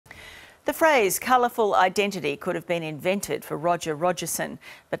The phrase colourful identity could have been invented for Roger Rogerson,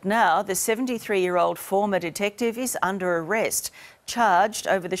 but now the 73-year-old former detective is under arrest, charged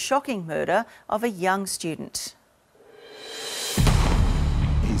over the shocking murder of a young student.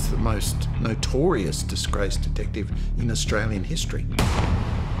 He's the most notorious disgraced detective in Australian history.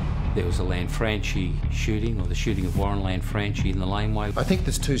 There was a Lanfranchi shooting, or the shooting of Warren Lanfranchi in the laneway. I think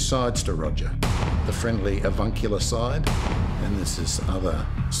there's two sides to Roger. The friendly, avuncular side, and there's this other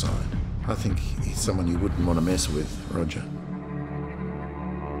side. I think he's someone you wouldn't want to mess with, Roger.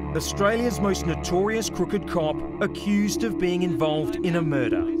 Australia's most notorious crooked cop accused of being involved in a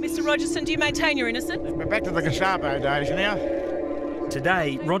murder. Mr. Rogerson, do you maintain you're innocent? We're back to the Gestapo days now.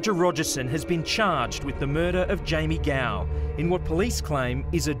 Today, Roger Rogerson has been charged with the murder of Jamie Gow in what police claim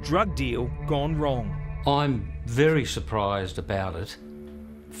is a drug deal gone wrong. I'm very surprised about it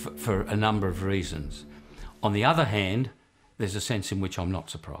for a number of reasons. On the other hand, there's a sense in which I'm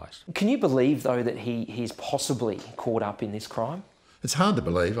not surprised. Can you believe, though, that he's possibly caught up in this crime? It's hard to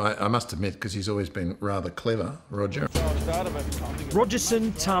believe, I must admit, because he's always been rather clever, Roger.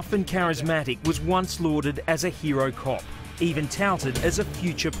 Rogerson, tough and charismatic, was once lauded as a hero cop, even touted as a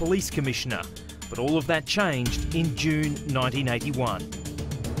future police commissioner. But all of that changed in June 1981.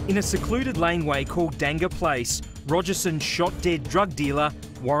 In a secluded laneway called Danga Place, Rogerson shot dead drug dealer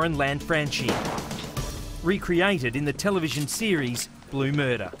Warren Lanfranchi, recreated in the television series Blue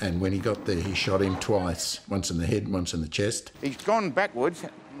Murder. And when he got there, he shot him twice, once in the head, once in the chest. He's gone backwards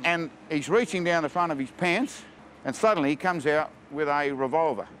and he's reaching down the front of his pants and suddenly he comes out with a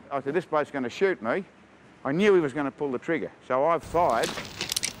revolver. I said, this bloke's going to shoot me. I knew he was going to pull the trigger, so I've fired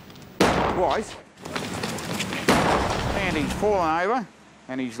twice and he's fallen over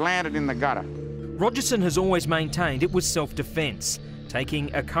and he's landed in the gutter. Rogerson has always maintained it was self-defence,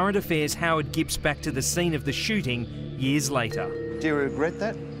 taking a current affairs Howard Gibbs back to the scene of the shooting years later. Do you regret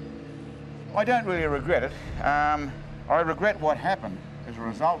that? I don't really regret it. I regret what happened as a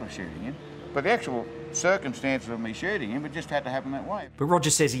result of shooting him, but the actual circumstances of me shooting him, it just had to happen that way. But Roger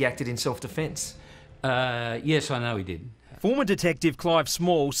says he acted in self-defence. Yes, I know he did. Former Detective Clive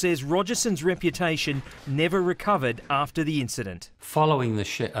Small says Rogerson's reputation never recovered after the incident. Following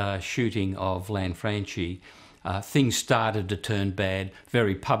the shooting of Lanfranchi, things started to turn bad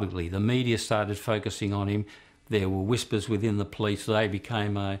very publicly. The media started focusing on him. There were whispers within the police. They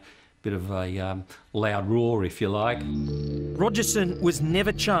became a bit of a loud roar, if you like. Rogerson was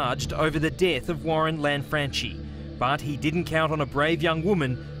never charged over the death of Warren Lanfranchi, but he didn't count on a brave young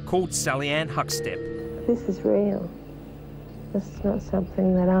woman called Sally Ann Huckstep. This is real. This is not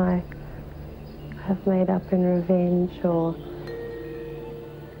something that I have made up in revenge or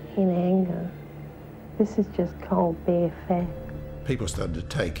in anger. This is just cold, bare fact. People started to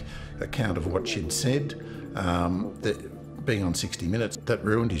take account of what she'd said. Being on 60 Minutes, that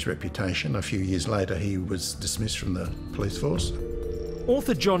ruined his reputation. A few years later, he was dismissed from the police force.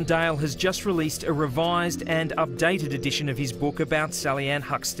 Author John Dale has just released a revised and updated edition of his book about Sally Ann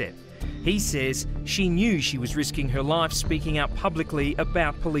Huckstep. He says she knew she was risking her life speaking out publicly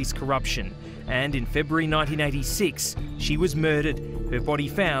about police corruption. And in February 1986, she was murdered, her body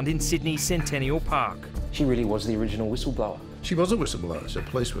found in Sydney's Centennial Park. She really was the original whistleblower. She was a whistleblower, she's a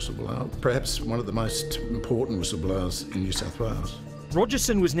police whistleblower, perhaps one of the most important whistleblowers in New South Wales.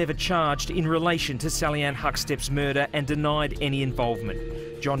 Rogerson was never charged in relation to Sally Ann Huckstep's murder and denied any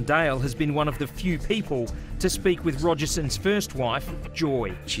involvement. John Dale has been one of the few people to speak with Rogerson's first wife,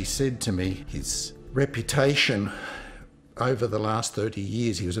 Joy. She said to me, his reputation over the last 30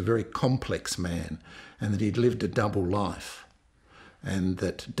 years, he was a very complex man and that he'd lived a double life and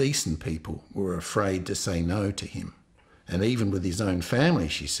that decent people were afraid to say no to him. And even with his own family,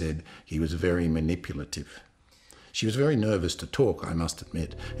 she said, he was very manipulative. She was very nervous to talk, I must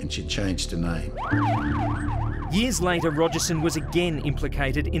admit, and she'd changed her name. Years later, Rogerson was again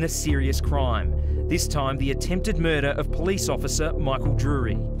implicated in a serious crime. This time, the attempted murder of police officer Michael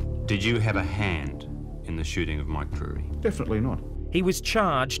Drury. Did you have a hand in the shooting of Mike Drury? Definitely not. He was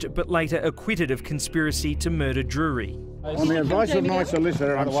charged, but later acquitted of conspiracy to murder Drury. On the advice of my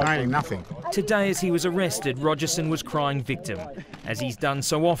solicitor, I'm saying nothing. Today, as he was arrested, Rogerson was crying victim, as he's done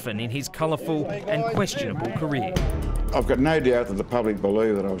so often in his colourful and questionable career. I've got no doubt that the public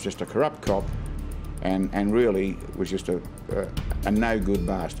believe that I was just a corrupt cop and really was just a no-good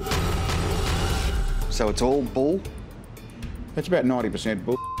bastard. So it's all bull? It's about 90%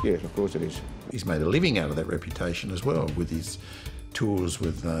 bull. Yes, of course it is. He's made a living out of that reputation as well, with his tours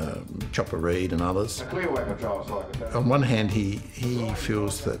with Chopper Reed and others. On one hand, he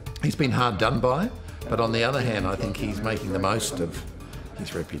feels that he's been hard done by, but on the other hand, I think he's making the most of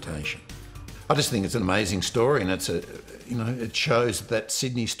his reputation. I just think it's an amazing story, and it's You know, it shows that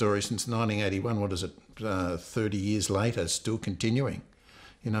Sydney story since 1981, what is it, 30 years later, is still continuing.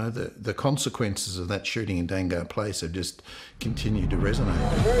 You know, the consequences of that shooting in Dangar Place have just continued to resonate.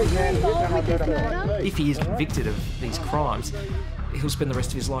 If he is convicted of these crimes, he'll spend the rest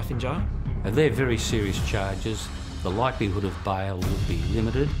of his life in jail? They're very serious charges. The likelihood of bail would be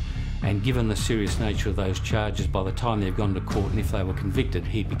limited, and given the serious nature of those charges, by the time they've gone to court and if they were convicted,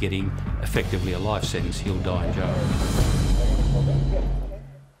 he'd be getting effectively a life sentence. He'll die in jail.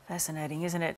 Fascinating, isn't it?